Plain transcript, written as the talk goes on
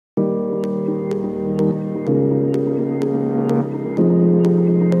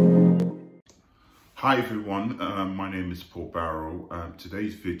Hi everyone, my name is Paul Barrow.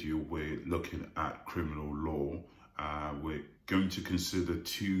 Today's video we're looking at criminal law. We're going to consider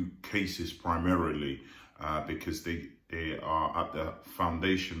two cases primarily because they are at the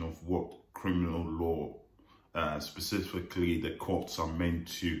foundation of what criminal law, specifically the courts, are meant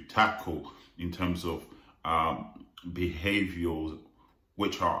to tackle in terms of behaviours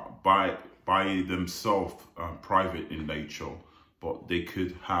which are by themselves private in nature, but they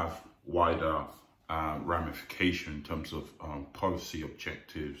could have wider ramification in terms of policy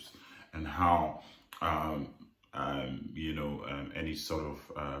objectives and how any sort of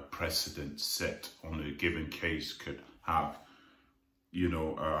precedent set on a given case could have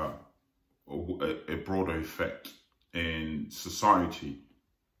a broader effect in society.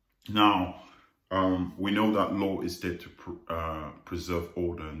 Now, we know that law is there to preserve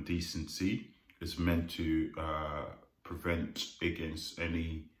order and decency. It's meant to prevent against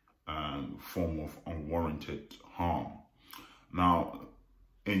any form of unwarranted harm. Now,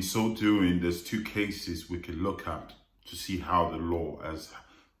 in so doing, there's two cases we could look at to see how the law has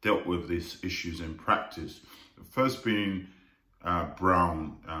dealt with these issues in practice. The first being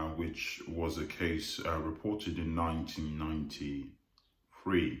Brown, which was a case reported in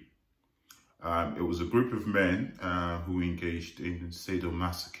 1993. It was a group of men who engaged in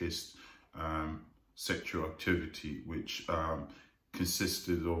sadomasochist sexual activity, which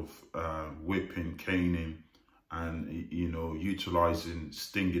consisted of whipping, caning, and utilizing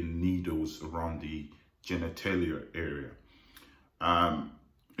stinging needles around the genitalia area.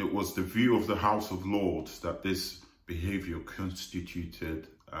 It was the view of the House of Lords that this behavior constituted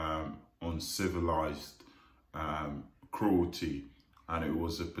uncivilized cruelty, and it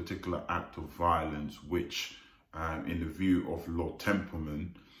was a particular act of violence which, in the view of Lord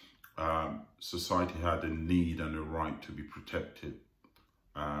Templeman, society had a need and a right to be protected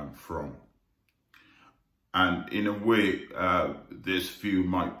from. And in a way, this view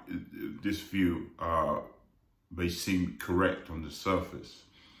may seem correct on the surface.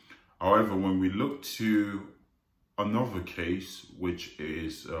 However, when we look to another case, which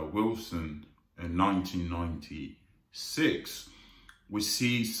is Wilson in 1996, we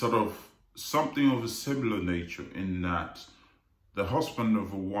see sort of something of a similar nature in that the husband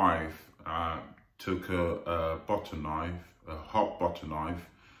of a wife took a butter knife, a hot butter knife,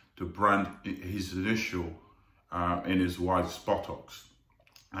 to brand his initial in his wife's buttocks.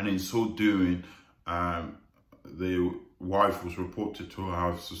 And in so doing, the wife was reported to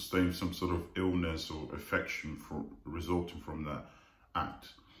have sustained some sort of illness or affection resulting from that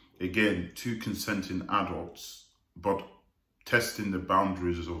act. Again, two consenting adults, but testing the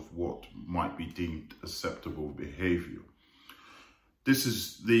boundaries of what might be deemed acceptable behavior. This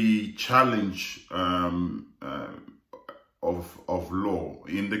is the challenge of law.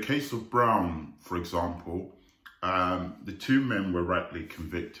 In the case of Brown, for example, the two men were rightly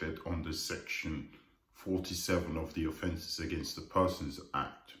convicted under Section 47 of the Offences Against the Persons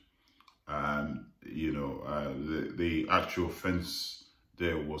Act. The actual offence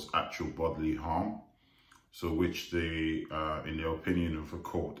there was actual bodily harm. So which in the opinion of a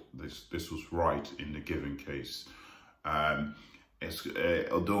court, this was right in the given case.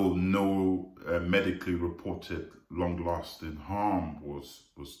 Although no medically reported long-lasting harm was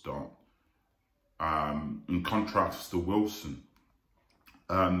done, in contrast to Wilson.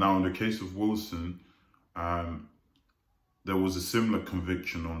 Now, in the case of Wilson, there was a similar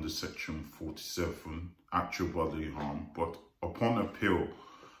conviction under Section 47, actual bodily harm, but upon appeal,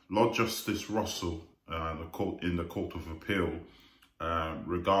 Lord Justice Russell, in the Court of Appeal,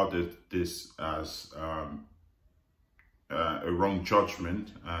 regarded this as a wrong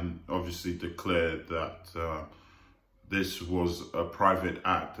judgment, and obviously declared that this was a private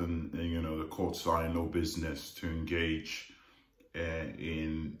act, and the courts are in no business to engage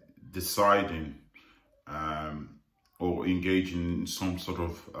in deciding or engaging in some sort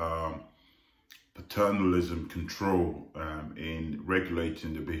of paternalism control in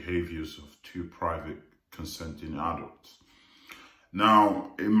regulating the behaviors of two private consenting adults.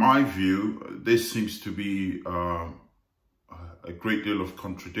 Now, in my view, this seems to be a great deal of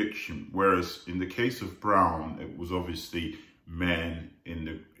contradiction, whereas in the case of Brown, it was obviously men in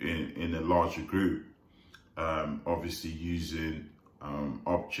a larger group, obviously using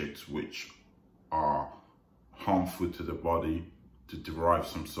objects which are harmful to the body to derive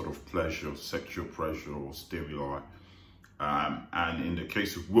some sort of pleasure, sexual pleasure or stimuli. And in the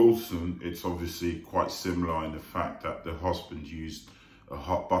case of Wilson, it's obviously quite similar in the fact that the husband used a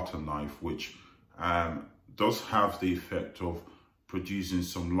hot butter knife, which does have the effect of producing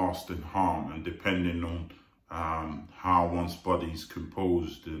some lasting harm, and depending on how one's body is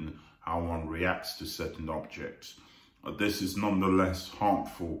composed and how one reacts to certain objects. This is nonetheless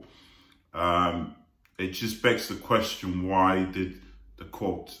harmful. It just begs the question, why did the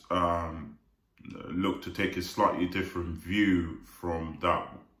court look to take a slightly different view from that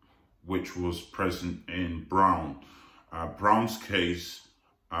which was present in Brown? Brown's case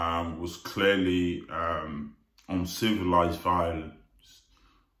was clearly uncivilized violence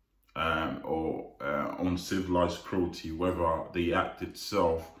or uncivilized cruelty, whether the act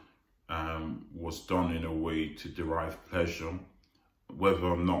itself was done in a way to derive pleasure, whether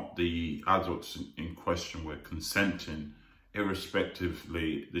or not the adults in question were consenting.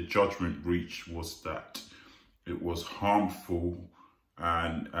 Irrespectively, the judgment reached was that it was harmful,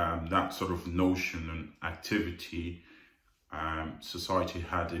 and that sort of notion and activity, society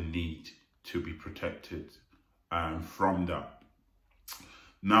had a need to be protected from that.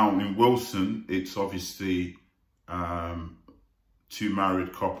 Now in Wilson, it's obviously two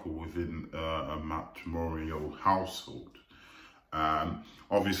married couple within a matrimonial household.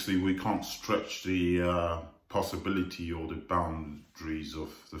 Obviously we can't stretch the possibility or the boundaries of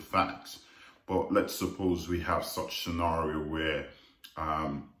the facts, but let's suppose we have such scenario where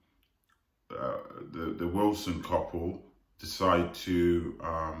the Wilson couple decide to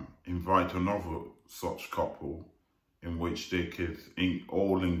invite another such couple, in which they could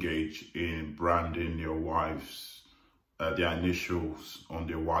all engage in branding their wives, their initials on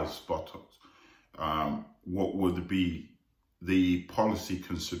their wives' buttocks. What would be the policy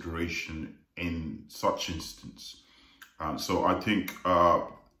consideration in such instance? So I think,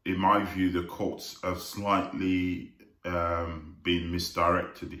 in my view, the courts have slightly been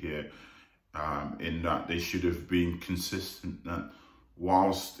misdirected here, in that they should have been consistent that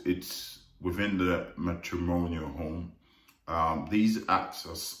whilst it's within the matrimonial home, these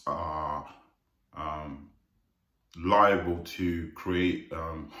acts are liable to create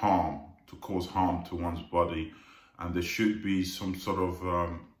harm, to cause harm to one's body, and there should be some sort of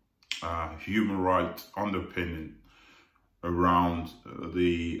human right underpinning around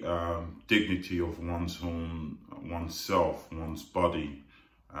the dignity of oneself, one's body,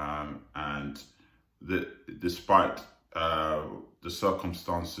 and despite the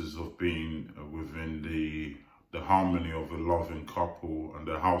circumstances of being within the harmony of a loving couple and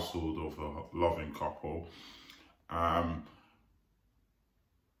the household of a loving couple,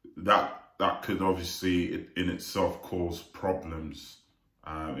 that could obviously in itself cause problems,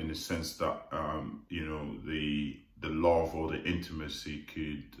 in the sense that you know, the love or the intimacy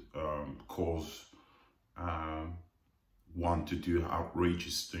could cause one to do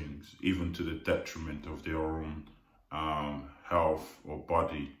outrageous things, even to the detriment of their own health or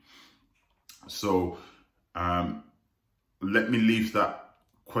body. So let me leave that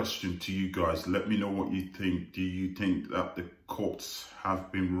question to you guys. Let me know what you think. Do you think that the courts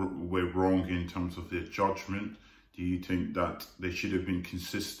were wrong in terms of their judgment? Do you think that they should have been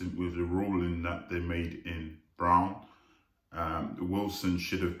consistent with the ruling that they made in Brown? Wilson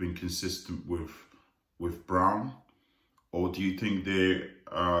should have been consistent with Brown? Or do you think they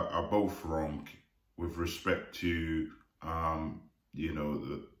are both wrong with respect to you know,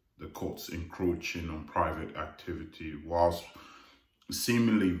 the courts encroaching on private activity, whilst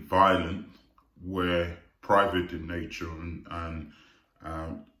seemingly violent, were private in nature and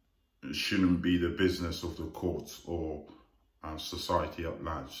shouldn't be the business of the courts or society at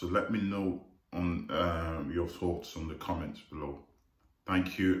large? So let me know on your thoughts on the comments below.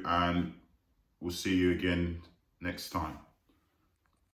 Thank you, and we'll see you again next time.